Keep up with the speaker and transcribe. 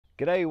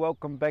G'day,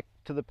 welcome back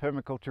to the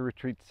Permaculture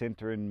Retreat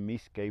Center in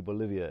Misque,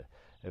 Bolivia.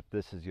 If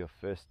this is your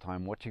first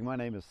time watching, my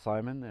name is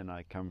Simon and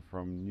I come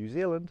from New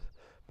Zealand,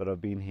 but I've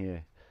been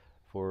here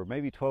for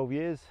maybe 12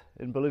 years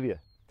in Bolivia.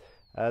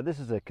 This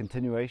is a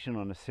continuation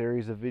on a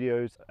series of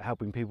videos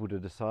helping people to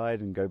decide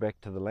and go back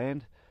to the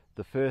land.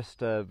 The first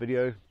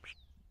video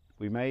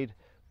we made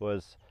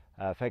was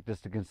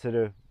factors to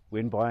consider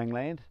when buying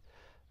land,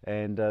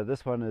 and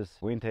this one is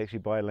when to actually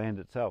buy land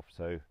itself.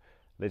 So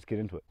let's get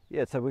into it.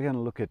 Yeah, so we're going to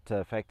look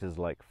at factors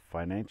like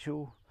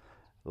financial,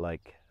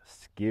 like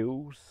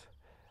skills,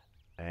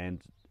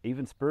 and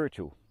even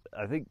spiritual.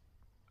 I think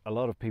a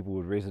lot of people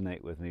would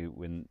resonate with me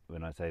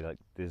when I say, like,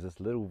 there's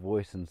this little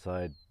voice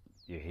inside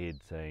your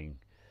head saying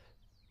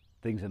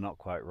things are not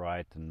quite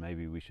right and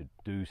maybe we should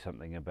do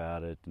something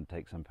about it and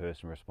take some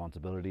personal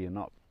responsibility and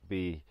not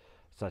be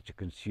such a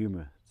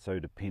consumer, so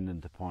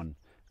dependent upon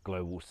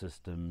global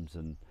systems,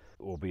 and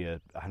or be a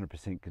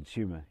 100%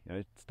 consumer.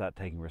 Start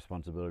taking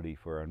responsibility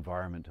for our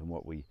environment and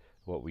what we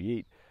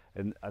eat.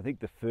 And I think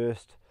the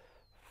first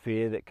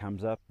fear that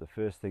comes up, the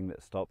first thing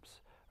that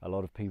stops a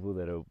lot of people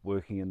that are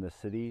working in the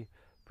city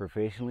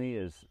professionally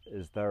is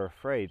they're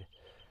afraid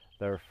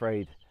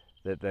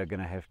that they're going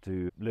to have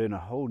to learn a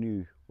whole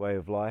new way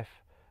of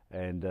life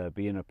and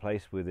be in a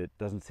place where there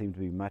doesn't seem to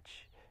be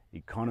much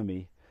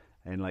economy.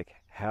 And like,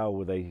 how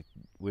will they,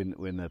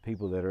 when the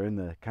people that are in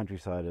the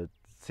countryside are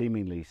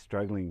seemingly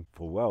struggling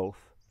for wealth,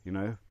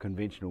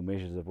 conventional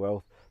measures of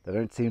wealth, they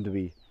don't seem to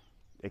be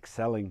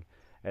excelling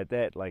at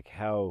that, like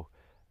how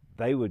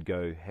they would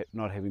go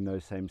not having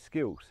those same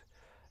skills.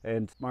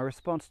 And my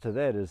response to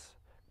that is,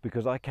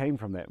 because I came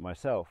from that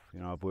myself.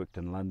 I've worked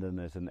in London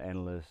as an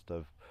analyst,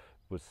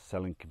 was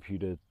selling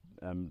computer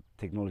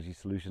technology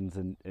solutions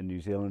in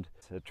New Zealand.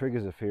 It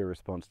triggers a fair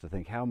response to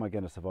think, how am I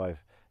going to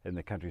survive in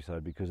the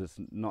countryside? Because it's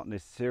not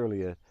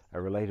necessarily a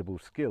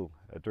relatable skill,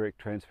 a direct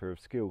transfer of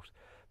skills.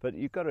 But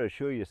you've got to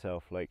assure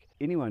yourself, like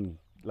anyone,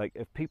 like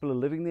if people are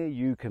living there,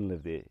 you can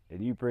live there,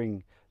 and you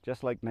bring,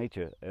 just like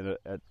nature,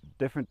 a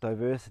different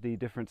diversity,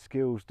 different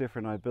skills,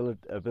 different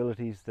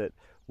abilities that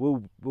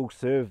will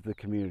serve the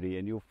community,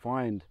 and you'll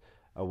find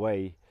a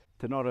way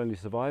to not only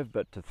survive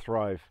but to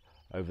thrive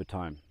over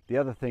time. The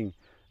other thing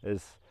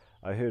is,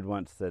 I heard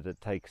once that it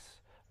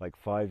takes like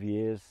 5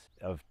 years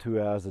of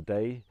 2 hours a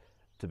day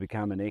to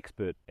become an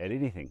expert at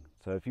anything.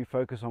 So if you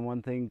focus on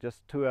one thing,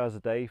 just 2 hours a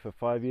day for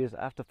 5 years,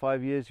 after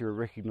 5 years you're a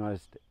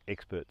recognized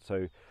expert.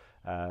 So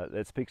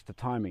that speaks to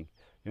timing.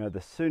 The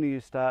sooner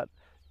you start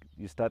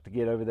to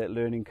get over that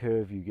learning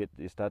curve, you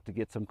start to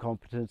get some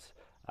competence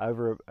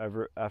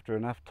after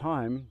enough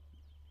time.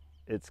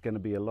 It's going to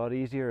be a lot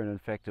easier, and in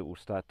fact it will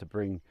start to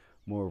bring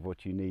more of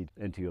what you need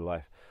into your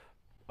life.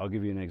 I'll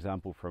give you an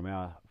example from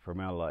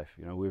our life.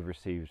 We've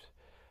received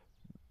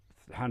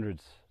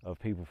hundreds of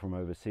people from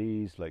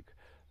overseas, like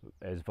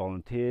as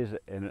volunteers,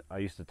 and I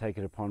used to take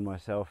it upon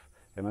myself,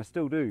 and I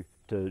still do,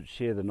 to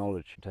share the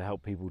knowledge, to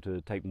help people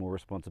to take more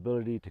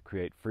responsibility, to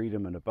create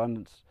freedom and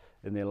abundance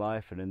in their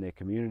life and in their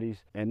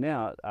communities. And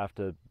now,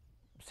 after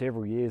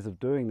several years of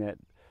doing that,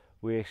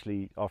 we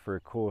actually offer a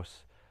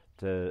course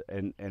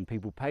and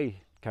people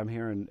come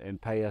here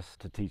and pay us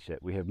to teach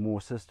that. We have more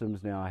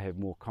systems now. I have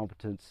more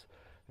competence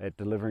at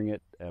delivering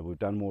it. We've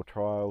done more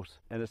trials,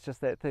 and it's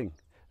just that thing.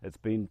 It's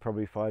been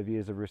probably 5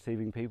 years of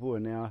receiving people,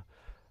 and now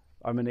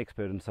I'm an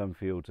expert in some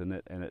fields,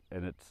 and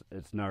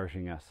it's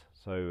nourishing us.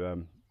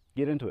 So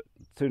get into it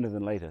sooner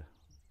than later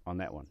on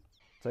that one.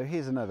 So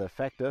here's another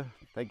factor.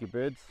 Thank you,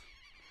 birds.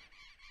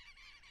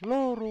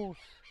 Loros.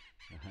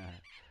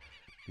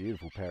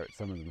 Beautiful parrots.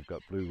 Some of them have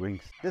got blue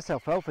wings. This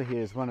alfalfa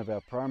here is one of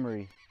the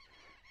primary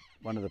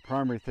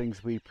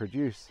things we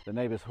produce. The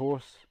neighbour's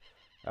horse,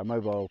 our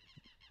mobile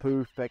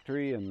poo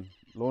factory and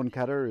lawn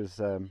cutter, is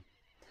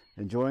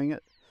enjoying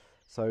it.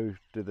 So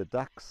do the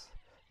ducks.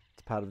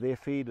 It's part of their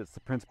feed. It's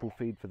the principal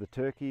feed for the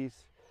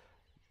turkeys,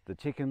 the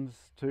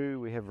chickens too.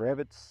 We have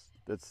rabbits.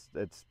 That's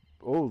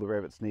all the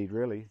rabbits need,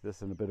 really,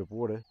 this and a bit of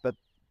water. But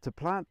to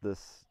plant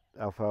this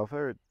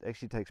alfalfa, it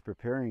actually takes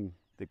preparing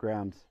the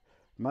ground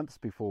months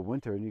before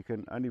winter, and you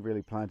can only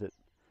really plant it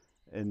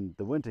in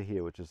the winter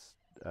here, which is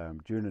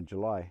June and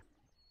July,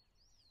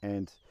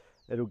 and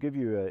it'll give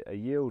you a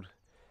yield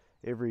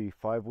every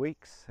 5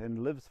 weeks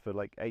and lives for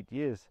like 8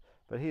 years.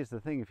 But here's the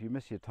thing, if you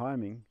miss your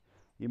timing,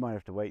 you might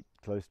have to wait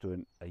close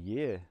to a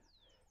year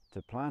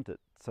to plant it.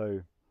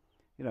 So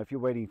if you're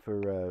waiting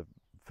for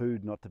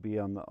food not to be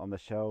on the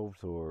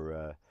shelves,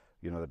 or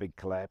the big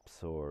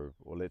collapse, or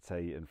let's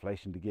say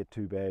inflation to get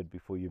too bad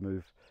before you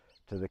move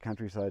to the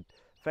countryside,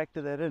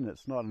 factor that in.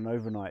 It's not an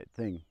overnight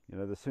thing.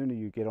 The sooner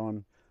you get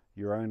on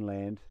your own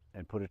land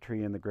and put a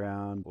tree in the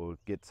ground, or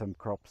get some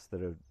crops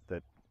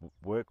that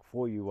work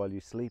for you while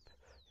you sleep,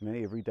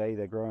 every day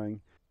they're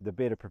growing, the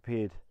better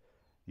prepared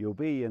you'll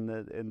be,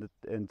 and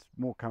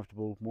more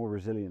comfortable, more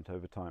resilient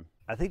over time.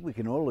 I think we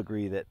can all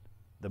agree that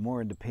the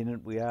more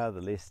independent we are,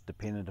 the less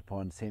dependent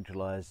upon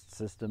centralized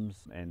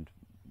systems and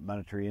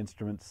monetary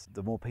instruments,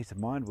 the more peace of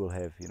mind we'll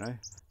have.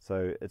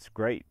 So it's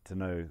great to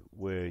know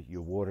where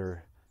your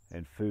water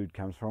and food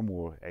comes from,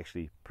 or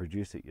actually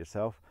produce it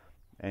yourself,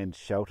 and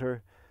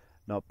shelter.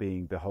 not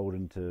being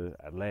beholden to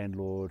a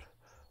landlord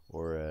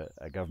or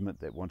a government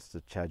that wants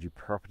to charge you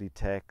property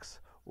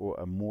tax or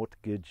a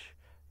mortgage,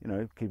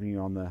 keeping you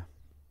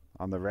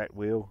on the rat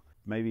wheel.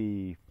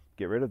 Maybe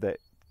get rid of that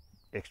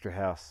extra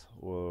house,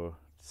 or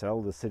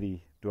sell the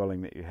city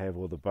dwelling that you have,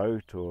 or the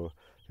boat, or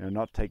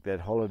not take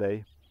that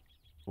holiday,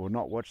 or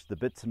not watch the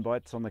bits and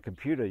bytes on the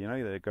computer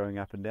that are going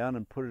up and down,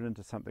 and put it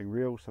into something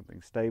real,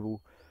 something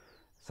stable,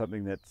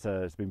 something that's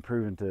has been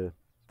proven to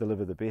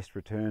deliver the best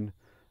return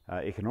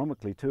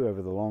economically too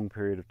over the long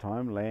period of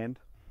time, land,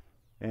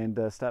 and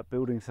start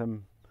building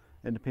some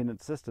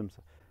independent systems.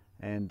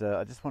 And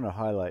I just want to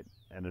highlight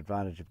an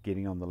advantage of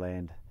getting on the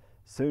land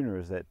sooner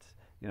is that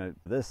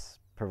this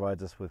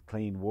provides us with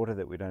clean water,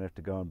 that we don't have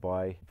to go and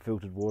buy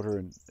filtered water,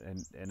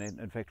 and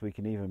in fact we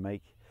can even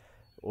make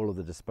all of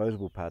the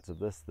disposable parts of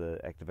this, the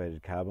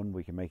activated carbon,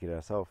 we can make it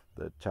ourselves,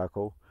 the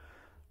charcoal.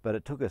 But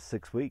it took us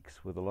 6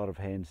 weeks with a lot of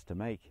hands to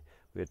make.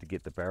 We had to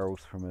get the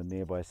barrels from a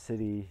nearby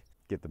city,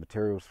 get the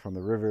materials from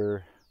the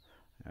river,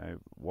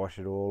 wash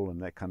it all and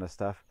that kind of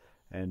stuff,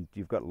 and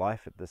you've got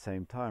life at the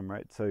same time,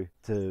 right? So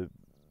to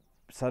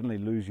suddenly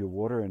lose your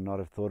water and not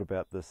have thought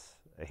about this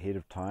ahead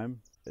of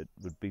time, it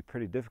would be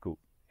pretty difficult,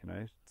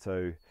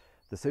 So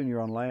the sooner you're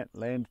on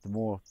land, the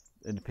more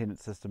independent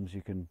systems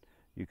you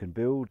can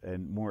build,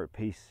 and more at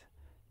peace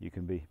you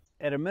can be.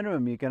 At a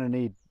minimum, you're going to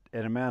need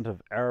an amount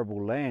of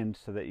arable land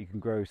so that you can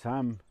grow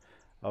some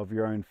of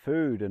your own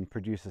food and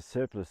produce a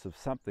surplus of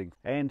something,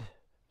 and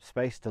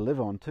space to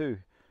live on too.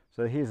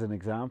 So here's an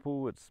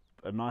example. It's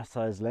a nice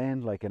sized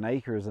land, like an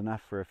acre is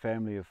enough for a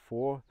family of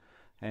 4,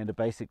 and a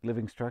basic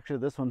living structure.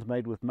 This one's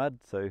made with mud,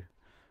 so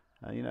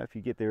if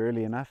you get there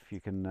early enough, you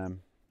can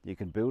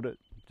build it.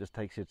 It just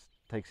takes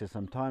you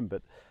some time,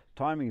 but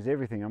timing is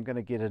everything. I'm going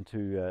to get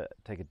into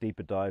take a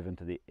deeper dive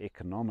into the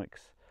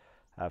economics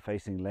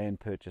facing land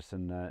purchase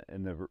and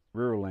in the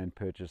rural land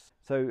purchase.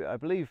 So I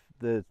believe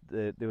there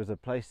was a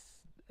place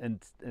in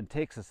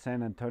Texas,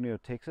 San Antonio,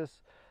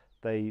 Texas.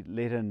 They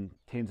let in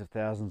tens of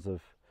thousands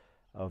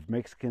of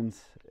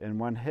Mexicans in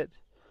one hit,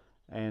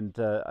 and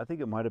I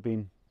think it might have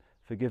been,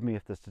 forgive me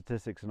if the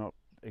statistics are not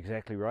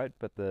exactly right,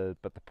 but the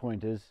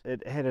point is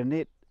it had a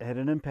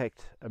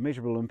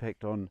measurable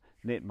impact on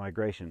net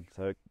migration.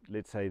 So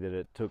let's say that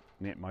it took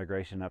net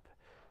migration up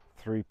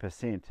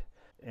 3%,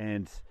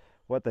 and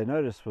what they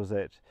noticed was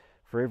that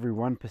for every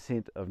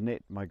 1% of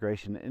net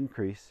migration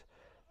increase,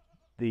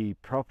 the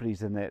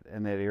properties in that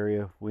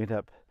area went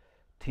up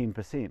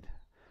 10%.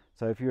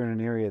 So if you're in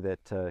an area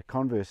that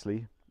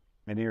conversely,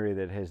 an area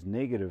that has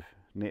negative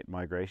net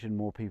migration,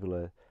 more people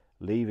are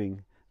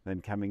leaving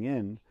than coming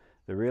in,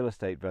 the real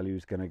estate value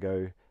is going to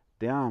go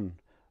down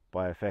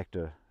by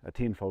a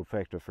tenfold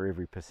factor for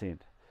every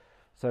percent.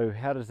 So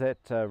how does that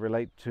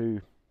relate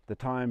to the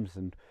times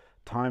and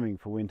timing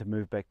for when to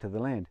move back to the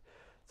land?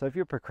 So if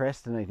you're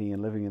procrastinating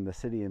and living in the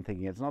city and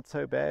thinking it's not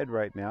so bad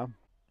right now,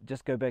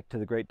 just go back to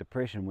the Great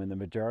Depression, when the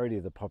majority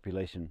of the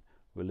population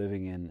were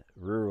living in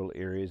rural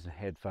areas and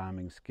had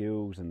farming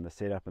skills and the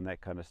setup and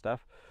that kind of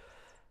stuff,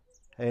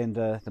 and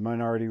the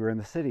minority were in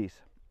the cities.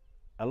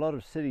 A lot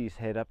of cities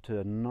had up to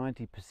a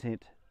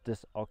 90%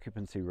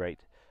 disoccupancy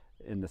rate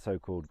in the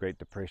so-called Great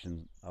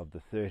Depression of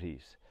the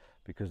 30s,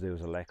 because there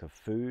was a lack of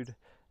food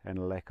and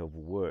a lack of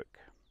work.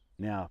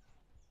 Now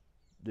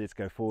let's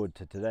go forward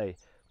to today,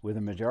 where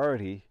the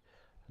majority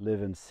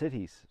live in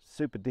cities,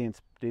 super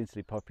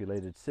densely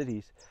populated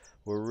cities.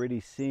 We're already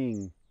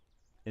seeing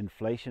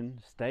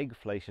inflation,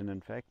 stagflation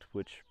in fact,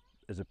 which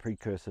is a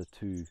precursor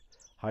to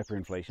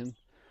hyperinflation,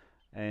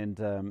 and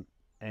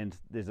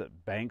there's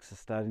banks are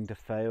starting to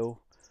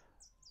fail.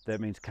 That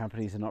means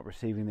companies are not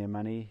receiving their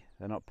money,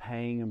 they're not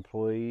paying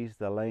employees,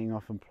 they're laying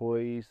off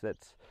employees.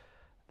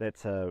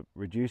 That's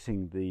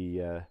reducing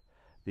the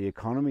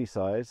economy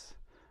size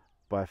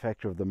by a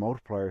factor of the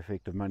multiplier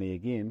effect of money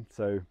again.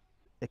 So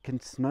it can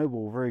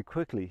snowball very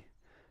quickly.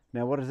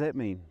 Now what does that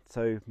mean?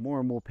 So more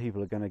and more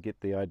people are going to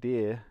get the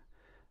idea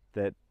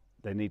that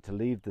they need to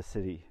leave the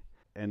city,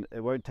 and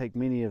it won't take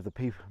many of the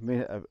people,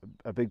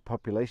 a big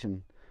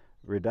population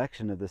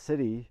reduction of the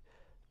city,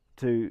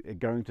 to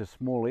going to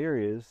small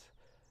areas.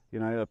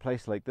 A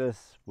place like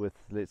this with,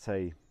 let's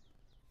say,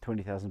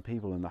 20,000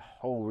 people in the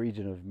whole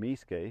region of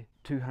Miske,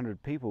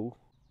 200 people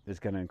is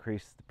going to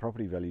increase the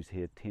property values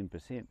here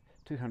 10%.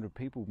 200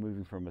 people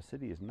moving from a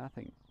city is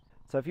nothing.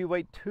 So if you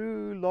wait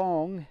too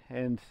long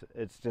and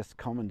it's just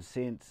common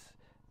sense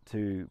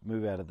to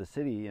move out of the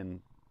city, and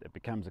it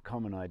becomes a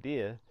common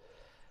idea,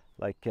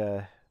 like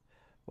the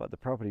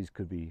properties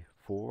could be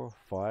 4,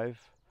 5,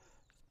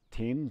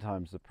 10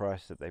 times the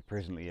price that they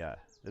presently are.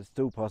 It's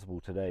still possible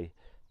today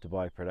to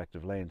buy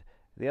productive land.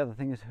 The other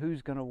thing is,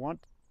 who's going to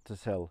want to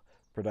sell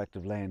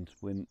productive land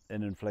when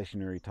in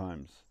inflationary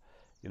times?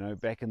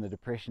 Back in the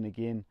Depression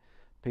again,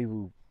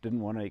 people didn't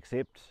want to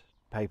accept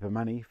paper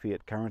money,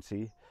 fiat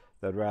currency.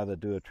 They'd rather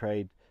do a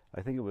trade.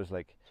 I think it was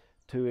like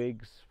 2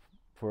 eggs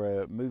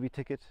for a movie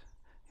ticket.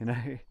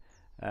 They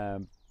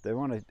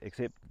want to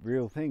accept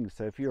real things.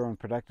 So if you're on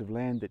productive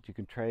land that you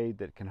can trade,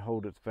 that can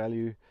hold its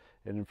value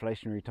in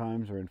inflationary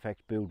times, or in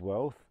fact build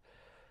wealth,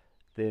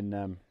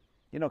 then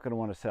you're not going to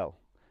want to sell.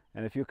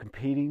 And if you're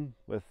competing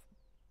with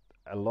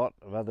a lot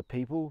of other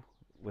people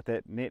with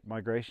that net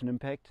migration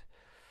impact,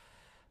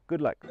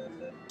 good luck.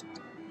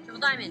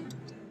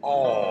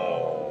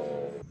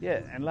 Oh.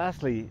 Yeah, and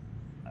lastly,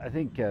 I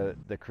think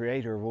the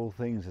creator of all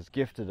things has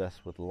gifted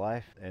us with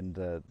life and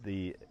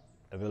the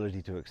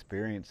ability to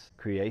experience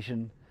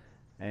creation,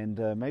 and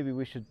maybe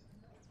we should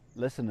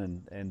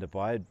listen and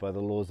abide by the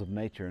laws of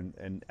nature,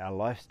 and our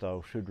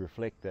lifestyle should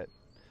reflect that.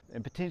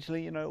 And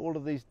potentially, you know, all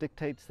of these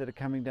dictates that are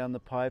coming down the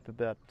pipe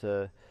about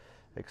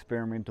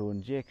experimental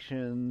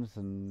injections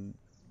and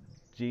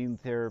gene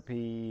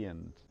therapy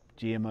and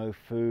GMO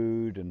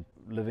food and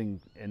living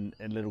in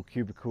little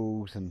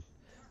cubicles and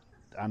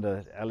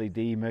under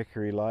LED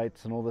mercury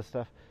lights and all this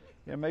stuff,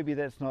 you know, maybe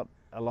that's not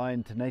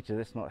aligned to nature.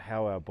 That's not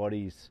how our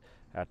bodies,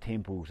 our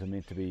temples are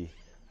meant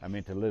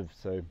to live.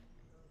 So,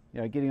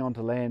 you know, getting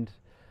onto land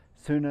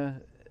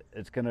sooner,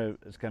 it's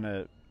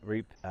gonna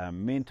reap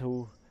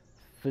mental,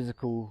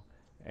 physical,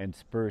 and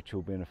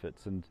spiritual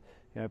benefits. And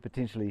you know,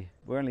 potentially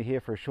we're only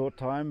here for a short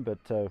time, but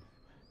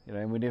you know,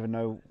 and we never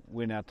know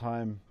when our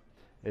time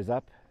is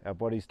up. Our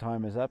body's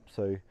time is up,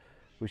 so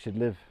we should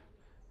live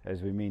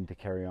as we mean to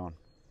carry on.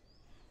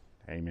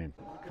 Amen.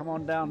 Come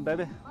on down,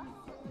 baby.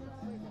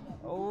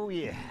 Oh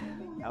yeah,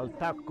 El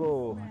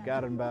Taco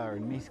Garden Bar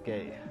in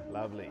Miske.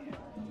 Lovely.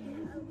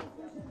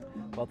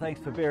 Well,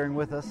 thanks for bearing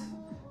with us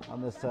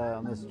on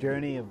this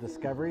journey of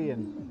discovery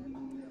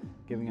and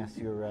giving us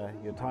your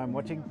time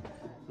watching.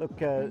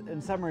 Look, in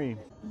summary,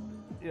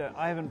 you know,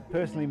 I haven't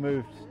personally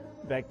moved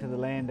back to the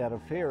land out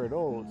of fear at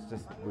all. It's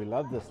just we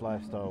love this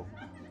lifestyle.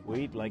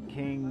 We eat like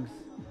kings.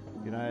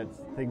 You know,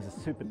 things are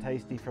super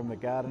tasty from the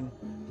garden.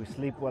 We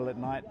sleep well at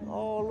night.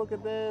 Oh, look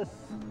at this.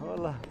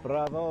 Hola,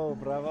 bravo,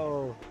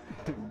 bravo.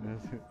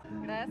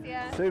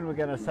 Gracias. Soon we're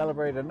going to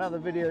celebrate another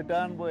video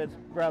done where it's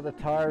rather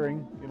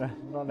tiring, you know,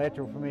 not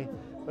natural for me.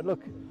 But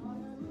look,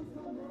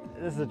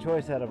 this is a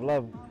choice out of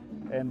love.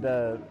 And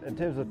in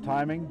terms of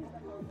timing,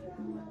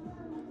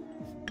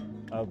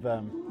 of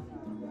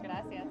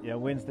you know,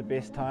 when's the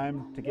best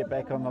time to get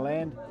back on the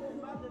land?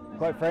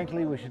 Quite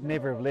frankly, we should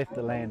never have left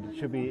the land. It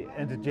should be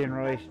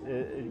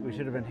intergeneration. We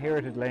should have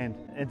inherited land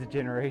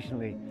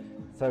intergenerationally.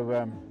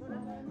 So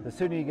the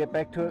sooner you get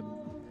back to it,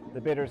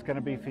 the better it's going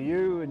to be for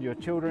you and your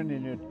children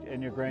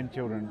and your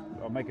grandchildren.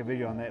 I'll make a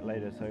video on that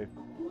later. So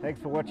thanks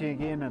for watching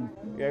again, and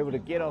you're able to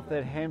get off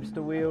that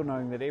hamster wheel,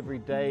 knowing that every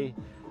day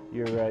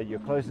you're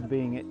closer to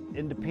being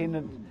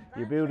independent.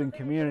 You're building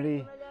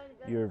community.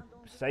 You're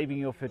saving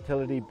your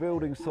fertility,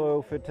 building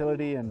soil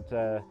fertility, and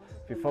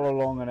if you follow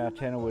along on our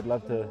channel, we'd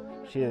love to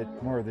share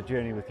more of the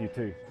journey with you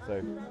too.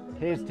 So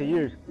here's to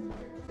you.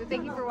 So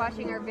thank you for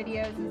watching our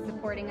videos and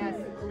supporting us.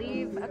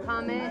 Leave a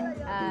comment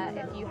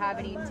if you have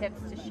any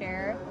tips to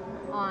share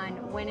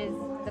on when is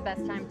the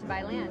best time to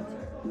buy land.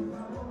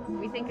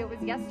 We think it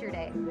was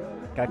yesterday.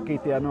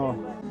 Kakitiano.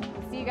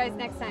 See you guys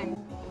next time.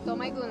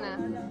 Tomai guna.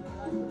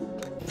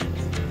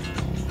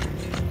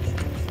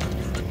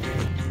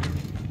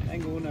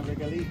 Tengo un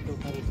regalito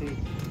para ti.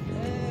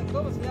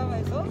 ¿Cómo se llama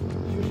eso?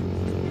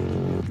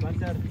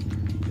 Plantar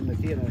en la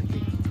tierra aquí.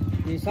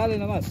 Y sale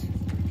nomás.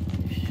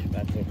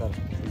 Va a tratar.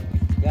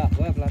 Ya,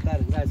 voy a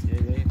plantar,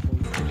 gracias.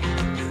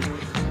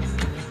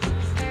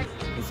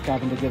 This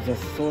carpenter gives us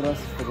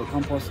sawdust for the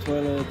compost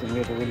toilet, and we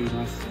have a really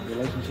nice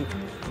relationship.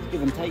 It's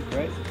give and take,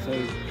 right? So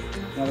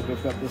now that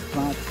we've got this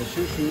plant, the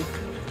shushu,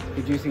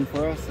 producing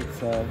for us,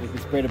 we can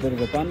spread a bit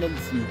of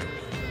abundance and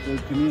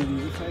build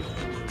community this way.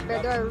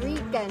 Verdura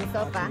rica en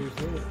sopa.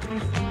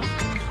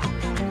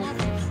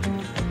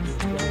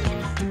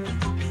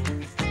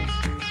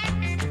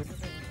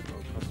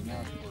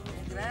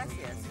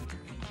 Gracias.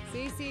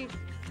 Sí, sí.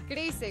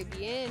 Crece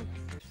bien.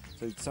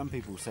 So some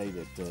people say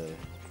that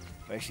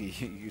actually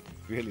you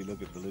really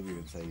look at Bolivia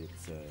and say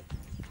it's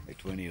like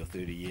 20 or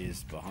 30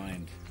 years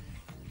behind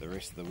the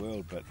rest of the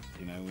world, but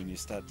you know, when you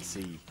start to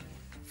see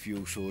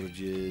fuel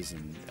shortages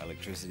and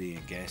electricity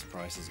and gas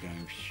prices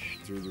going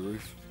through the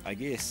roof, I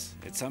guess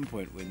at some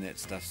point when that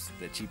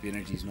cheap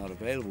energy is not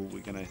available,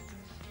 we're going to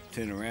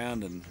turn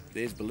around and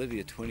there's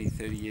Bolivia 20,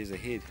 30 years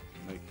ahead.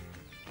 Like,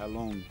 how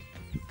long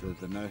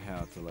the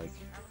know-how to like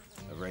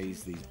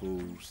raise these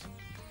bulls,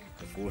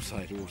 the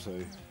foresight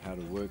also, how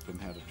to work them,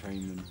 how to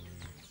train them,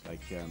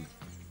 like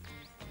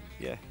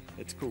yeah,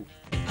 it's cool.